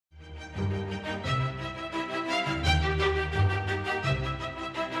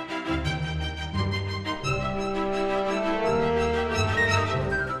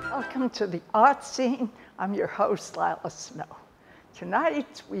to the art scene. I'm your host, Lila Snow.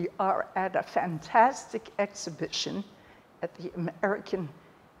 Tonight we are at a fantastic exhibition at the American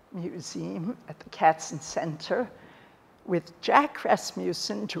Museum at the Katzen Center with Jack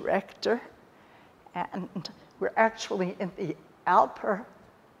Rasmussen, director, and we're actually in the Alper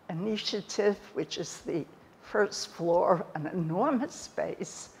Initiative, which is the first floor, an enormous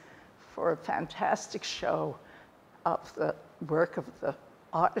space for a fantastic show of the work of the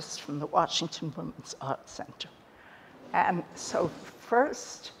artists from the Washington Women's Arts Center. And so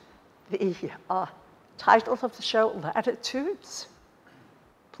first, the title of the show, Latitudes.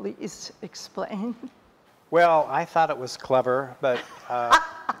 Please explain. Well, I thought it was clever, but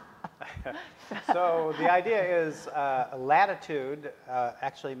so the idea is latitude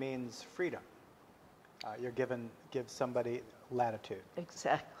actually means freedom. Give somebody latitude.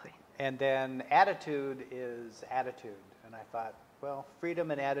 Exactly. And then attitude is attitude. And I thought, well,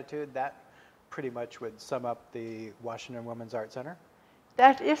 freedom and attitude, that pretty much would sum up the Washington Women's Arts Center.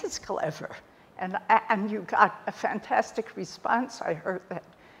 That is clever. And you got a fantastic response. I heard that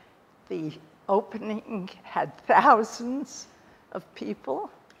the opening had thousands of people.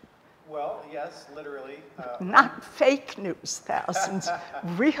 Well, yes, literally. Not fake news thousands,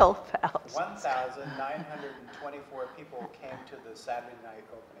 real thousands. 1,924 people came to the Saturday night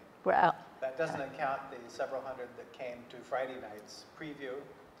opening. Wow. That doesn't account the several hundred that came to Friday night's preview.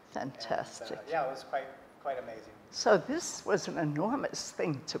 Fantastic. And, yeah, it was quite amazing. So this was an enormous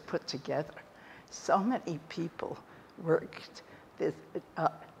thing to put together. So many people worked.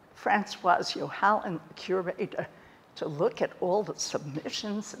 Françoise Yohalem, the curator, to look at all the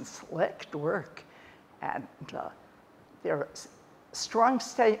submissions and select work. And there are strong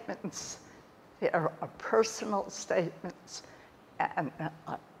statements, there are personal statements, and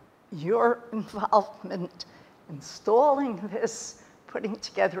your involvement installing this, putting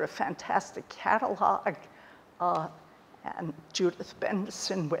together a fantastic catalog, and Judith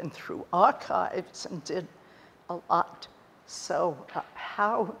Benderson went through archives and did a lot. So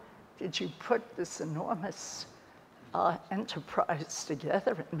how did you put this enormous enterprise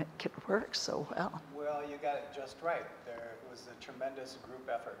together and make it work so well? Well, you got it just right. There was a tremendous group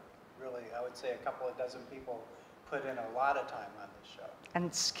effort. Really, I would say a couple of dozen people put in a lot of time on this show.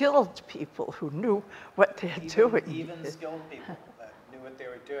 And skilled people who knew what they're doing. Even skilled people that knew what they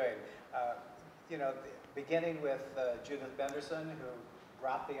were doing. You know, beginning with Judith Benderson, who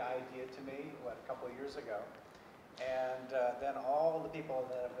brought the idea to me, a couple of years ago. And then all the people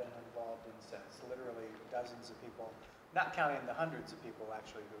that have been involved in since, literally dozens of people, not counting the hundreds of people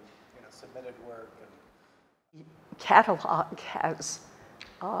actually who submitted work. The catalog has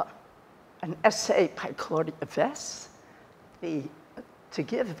an essay by Claudia Vess, to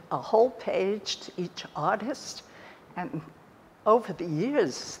give a whole page to each artist. And over the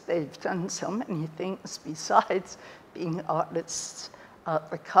years, they've done so many things besides being artists.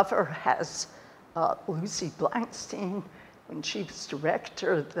 The cover has Lucy Blankstein. When she was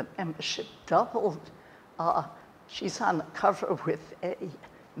director, the membership doubled. She's on the cover with a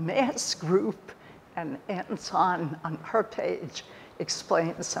mass group, and ends on her page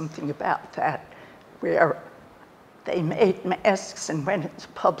explains something about that, where they made masks and went into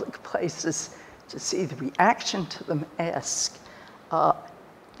public places to see the reaction to the mask.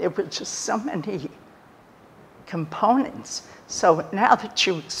 There were just so many components. So now that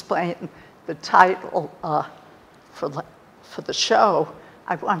you explained the title for the show,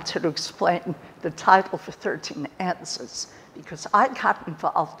 I wanted to explain the title for 13 Answers, because I got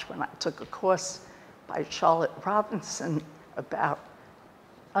involved when I took a course by Charlotte Robinson about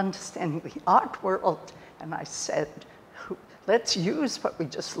understanding the art world, and I said, let's use what we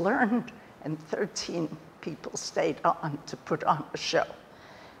just learned, and 13 people stayed on to put on a show.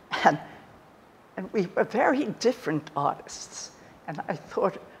 And we were very different artists, and I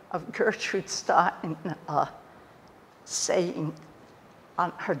thought of Gertrude Stein saying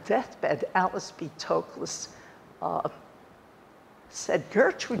on her deathbed, Alice B. Toklas said,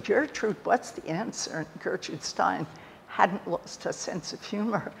 Gertrude, Gertrude, what's the answer? And Gertrude Stein hadn't lost her sense of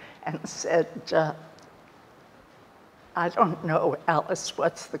humor and said, I don't know, Alice,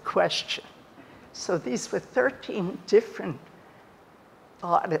 what's the question? So these were 13 different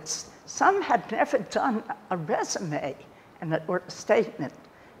artists. Some had never done a resume or a statement,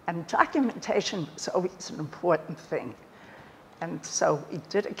 and documentation was always an important thing. And so we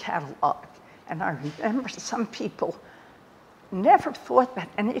did a catalog, and I remember some people never thought that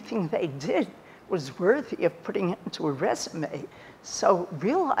anything they did was worthy of putting it into a resume. So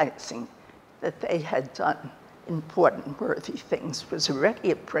realizing that they had done important, worthy things was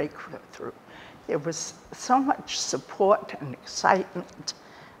already a breakthrough. There was so much support and excitement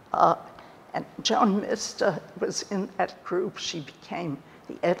And Joan Mista was in that group. She became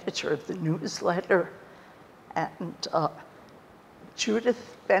the editor of the newsletter. And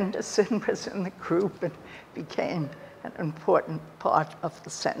Judith Bendison was in the group and became an important part of the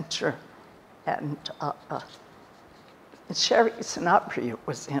center. And Sherry Sanabria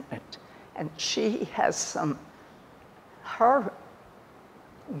was in it. And she has her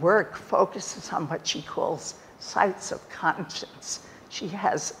work focuses on what she calls sites of conscience. She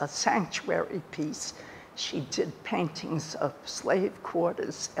has a sanctuary piece. She did paintings of slave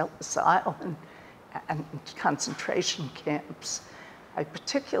quarters, Ellis Island, and concentration camps. I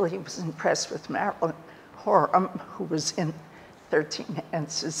particularly was impressed with Marilyn Horam, who was in 13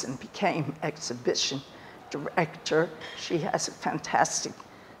 Answers and became exhibition director. She has a fantastic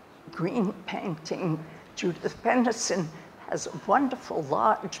green painting. Judith Bendison has a wonderful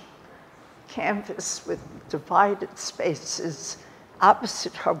large canvas with divided spaces.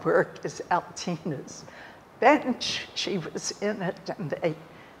 Opposite her work is Altina's bench. She was in it, and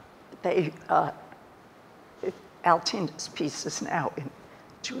Altina's piece is now in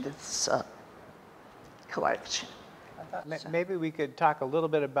Judith's collection. Maybe we could talk a little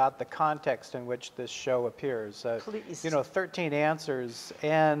bit about the context in which this show appears. Please. You know, 13 Answers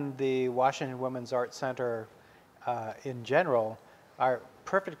and the Washington Women's Art Center in general are a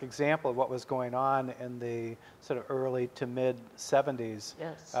perfect example of what was going on in the sort of early to mid 70s.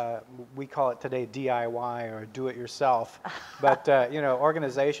 Yes. We call it today DIY or do it yourself. But, you know,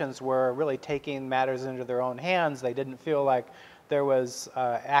 organizations were really taking matters into their own hands. They didn't feel like there was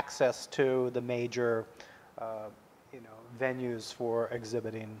access to the major venues for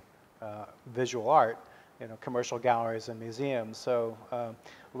exhibiting visual art, commercial galleries and museums. So a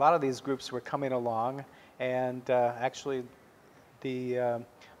lot of these groups were coming along, and actually the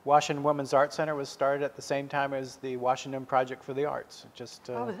Washington Women's Art Center was started at the same time as the Washington Project for the Arts. Just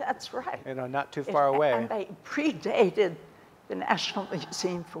oh, that's right. Not too far away. And they predated the National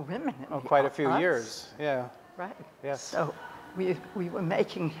Museum for Women. In quite a few Arts. years. Yeah. Right. Yes. So we were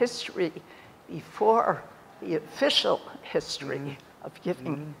making history before the official history of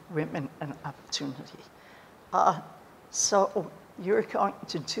giving women an opportunity. So you're going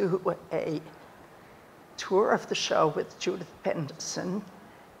to do a tour of the show with Judith Bendison,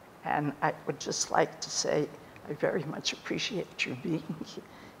 and I would just like to say I very much appreciate you being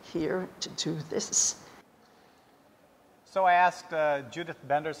here to do this. So I asked Judith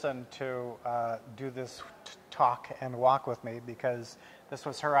Bendison to do this talk and walk with me because this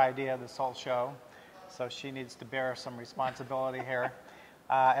was her idea, this whole show. So she needs to bear some responsibility here.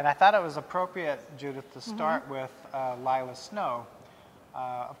 And I thought it was appropriate, Judith, to start with Lila Snow.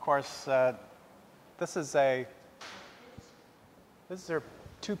 Of course, these are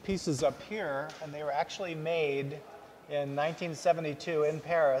two pieces up here, and they were actually made in 1972 in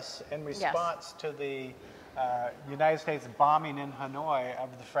Paris in response to the United States bombing in Hanoi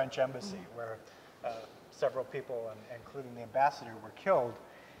of the French embassy, where several people, including the ambassador, were killed.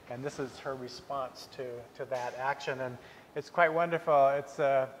 And this is her response to that action. And it's quite wonderful. It's,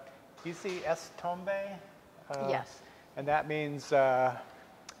 you see Es Tombe? Yes. And that means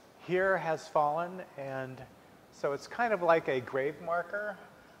here has fallen. And so it's kind of like a grave marker,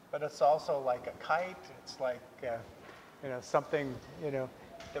 but it's also like a kite. It's like, something,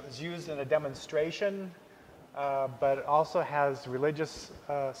 that was used in a demonstration, but it also has religious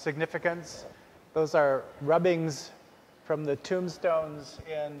significance. Those are rubbings from the tombstones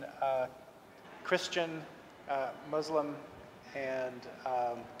in Christian, Muslim, and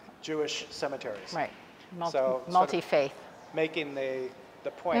Jewish cemeteries. Right, So multi-faith. Sort of making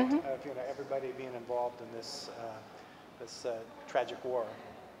the point of everybody being involved in this tragic war.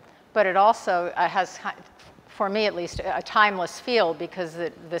 But it also has, for me at least, a timeless feel, because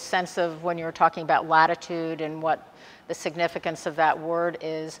the sense of when you're talking about latitude and what the significance of that word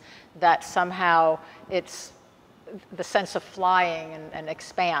is, that somehow it's the sense of flying and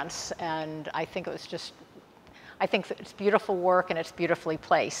expanse. And I think it was just, I think that it's beautiful work and it's beautifully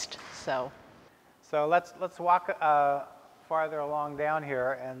placed. So let's walk farther along down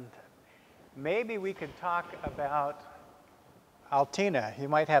here, and maybe we could talk about Altina. You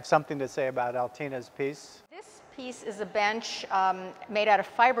might have something to say about Altina's piece. this piece is a bench made out of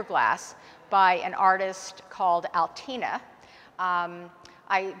fiberglass by an artist called Altina.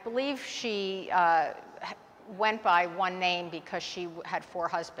 I believe she went by one name because she had 4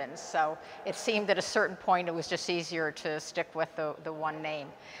 husbands, so it seemed at a certain point it was just easier to stick with the one name.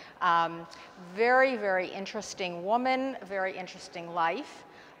 Very, very interesting woman, very interesting life.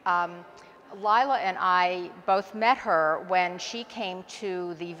 Lila and I both met her when she came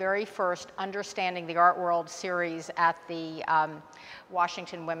to the very first Understanding the Art World series at the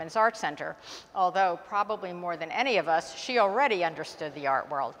Washington Women's Arts Center. Although probably more than any of us, she already understood the art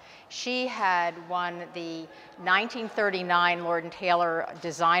world. She had won the 1939 Lord and Taylor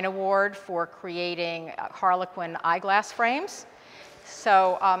Design Award for creating Harlequin eyeglass frames.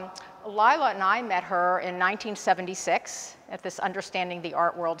 So Lila and I met her in 1976 at this Understanding the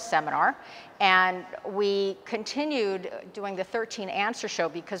Art World seminar, and we continued doing the 13 Answer Show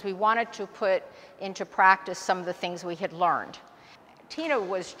because we wanted to put into practice some of the things we had learned. Tina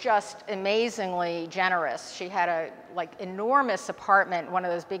was just amazingly generous. She had a enormous apartment, one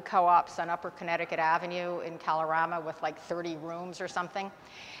of those big co-ops on Upper Connecticut Avenue in Kalorama with like 30 rooms or something,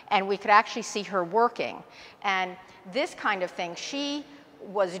 and we could actually see her working. And this kind of thing, she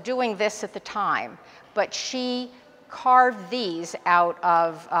was doing this at the time, but she carved these out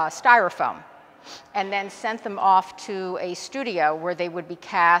of styrofoam and then sent them off to a studio where they would be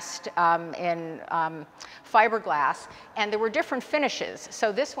cast in fiberglass, and there were different finishes.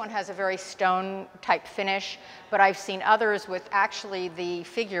 So this one has a very stone type finish, but I've seen others with actually the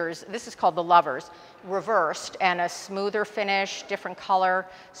figures, this is called the lovers, reversed, and a smoother finish, different color.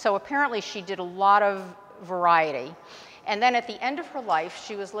 So apparently she did a lot of variety. And then at the end of her life,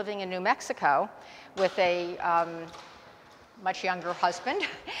 she was living in New Mexico with a much younger husband,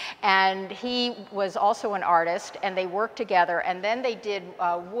 and he was also an artist, and they worked together, and then they did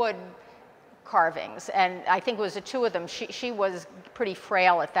wood carvings, and I think it was the two of them. She was pretty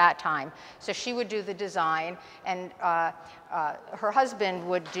frail at that time, so she would do the design, and her husband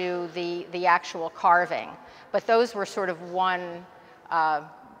would do the actual carving. But those were sort of one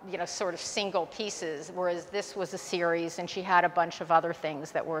sort of single pieces, whereas this was a series, and she had a bunch of other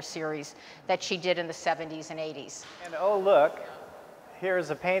things that were a series that she did in the 70s and 80s. And oh look, here's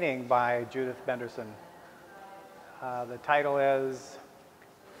a painting by Judith Benderson. The title is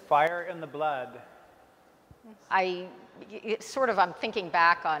Fire in the Blood. I'm thinking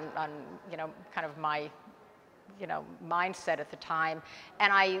back on kind of my mindset at the time,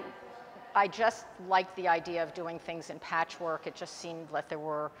 and I just liked the idea of doing things in patchwork. It just seemed that there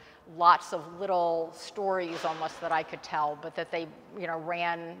were lots of little stories almost that I could tell, but that they,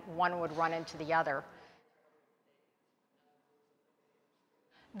 one would run into the other.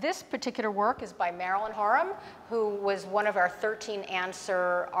 This particular work is by Marilyn Horam, who was one of our 13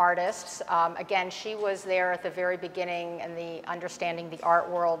 Answer artists. Again, she was there at the very beginning in the Understanding the Art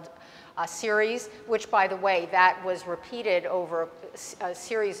World series, which, by the way, that was repeated over a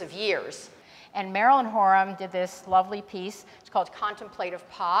series of years. And Marilyn Horam did this lovely piece. It's called Contemplative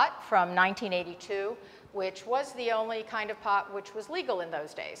Pot from 1982, which was the only kind of pot which was legal in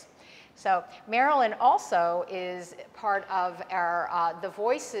those days. So Marilyn also is part of our The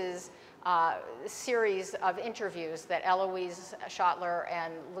Voices series of interviews that Eloise Schottler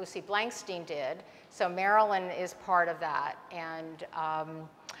and Lucy Blankstein did. So Marilyn is part of that, and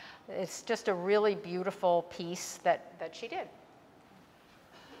it's just a really beautiful piece that she did.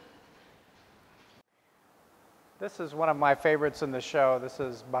 This is one of my favorites in the show. This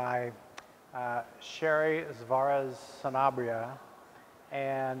is by Sherry Zvarez Sanabria.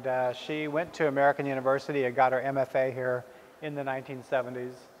 And she went to American University and got her MFA here in the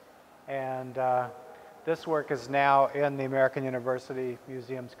 1970s. And this work is now in the American University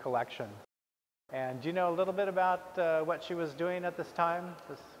Museum's collection. And do you know a little bit about what she was doing at this time,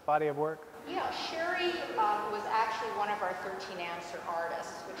 this body of work? Yeah, Sherry was actually one of our 13 Answer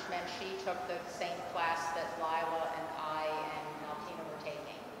artists, which meant she took the same class that Lila and I and Maltina were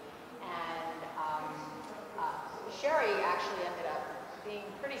taking. And Sherry actually ended up being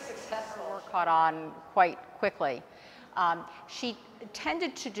pretty successful. Her work caught on quite quickly. She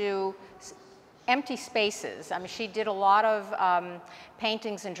tended to do empty spaces. I mean, she did a lot of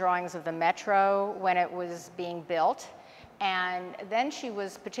paintings and drawings of the metro when it was being built. And then she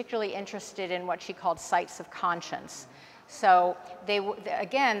was particularly interested in what she called sites of conscience. So they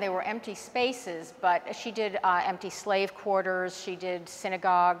were empty spaces, but she did empty slave quarters, she did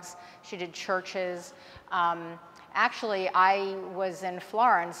synagogues, she did churches. Actually, I was in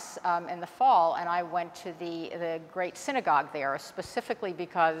Florence in the fall, and I went to the great synagogue there, specifically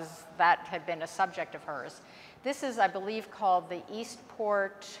because that had been a subject of hers. This is, I believe, called the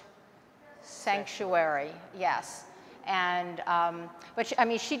Eastport Sanctuary, yes. And, but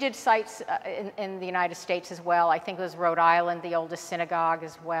she did sites in the United States as well. I think it was Rhode Island, the oldest synagogue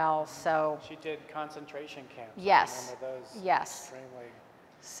as well, so. She did concentration camps. Yes, one of those yes.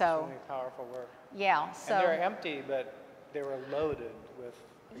 Extremely powerful work. Yeah, so. And they're empty, but they were loaded with.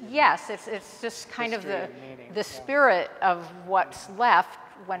 Yes, it's just kind of the spirit of what's left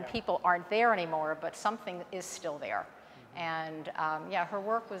when people aren't there anymore, but something is still there. And yeah, her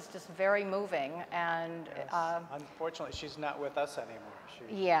work was just very moving. And yes. Unfortunately, she's not with us anymore.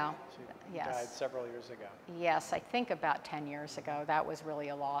 She died several years ago. Yes, I think about 10 years ago. That was really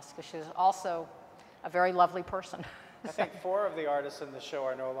a loss because she was also a very lovely person. I think 4 of the artists in the show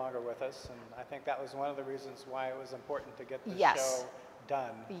are no longer with us, and I think that was one of the reasons why it was important to get the show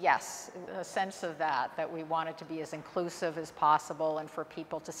done. Yes, a sense of that we wanted to be as inclusive as possible and for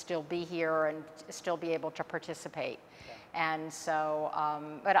people to still be here and still be able to participate. Yeah. And so,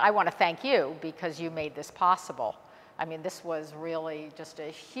 but I want to thank you because you made this possible. I mean, this was really just a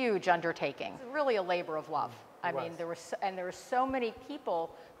huge undertaking, really a labor of love. I mean, there were so many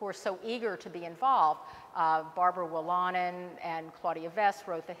people who were so eager to be involved. Barbara Willanen and Claudia Vest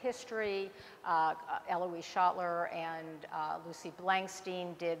wrote the history. Eloise Schottler and Lucy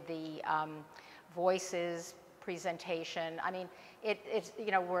Blankstein did the voices presentation. I mean, it's, you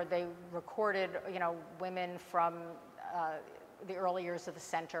know, where they recorded, you know, women from the early years of the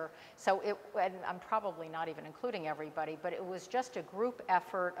center. So and I'm probably not even including everybody, but it was just a group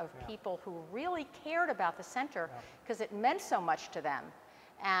effort of people who really cared about the center because it meant so much to them.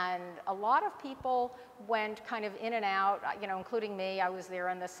 And a lot of people went kind of in and out, you know, including me. I was there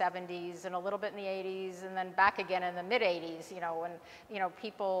in the 70s and a little bit in the 80s and then back again in the mid 80s, you know, and, you know,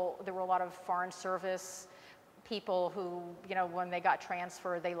 people, there were a lot of foreign service people who, you know, when they got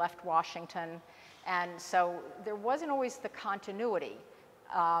transferred, they left Washington. And so there wasn't always the continuity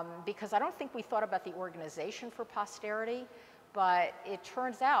because I don't think we thought about the organization for posterity, but it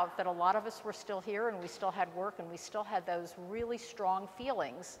turns out that a lot of us were still here and we still had work and we still had those really strong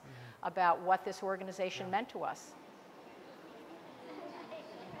feelings about what this organization meant to us.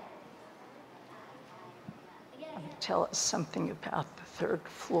 Tell us something about the 3rd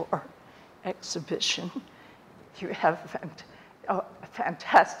floor exhibition. You have a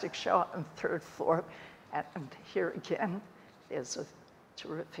fantastic show on the 3rd floor, and here again, there's a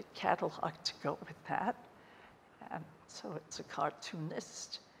terrific catalog to go with that. And so it's a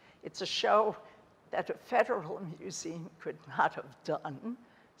cartoonist. It's a show that a federal museum could not have done.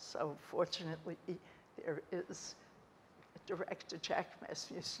 So fortunately, there is a director, Jack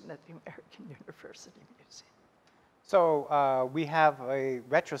Rasmussen, at the American University Museum. So we have a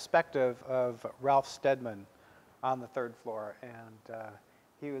retrospective of Ralph Steadman on the 3rd floor, and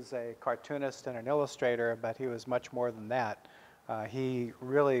he was a cartoonist and an illustrator, but he was much more than that. He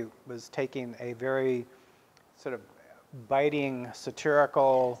really was taking a very sort of biting,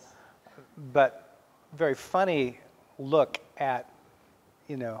 satirical, but very funny look at,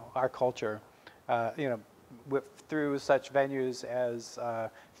 you know, our culture, you know, through such venues as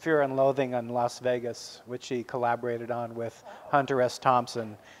Fear and Loathing in Las Vegas, which he collaborated on with Hunter S.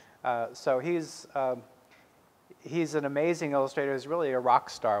 Thompson. So he's an amazing illustrator. He's really a rock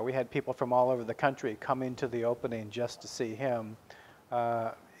star. We had people from all over the country coming to the opening just to see him.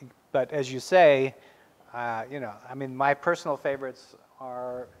 But as you say, you know, I mean, my personal favorites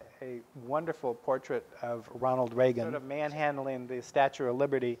are a wonderful portrait of Ronald Reagan, sort of manhandling the Statue of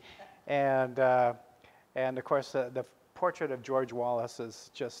Liberty, and of course the portrait of George Wallace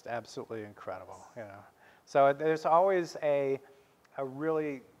is just absolutely incredible. You know, so there's always a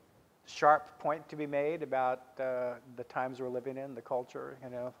really sharp point to be made about the times we're living in, the culture, you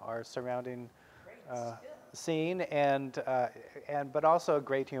know, our surrounding scene, and but also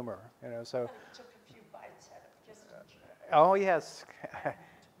great humor, you know. So. Took a few bites out of just oh yes,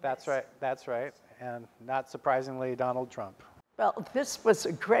 that's right. That's right, and not surprisingly, Donald Trump. Well, this was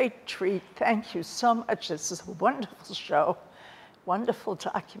a great treat. Thank you so much. This is a wonderful show, wonderful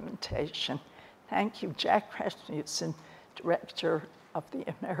documentation. Thank you, Jack Rasmussen, director of the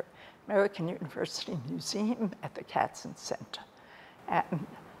American University Museum at the Katzen Center. And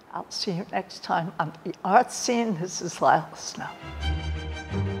I'll see you next time on the Art Scene. This is Lila Snow.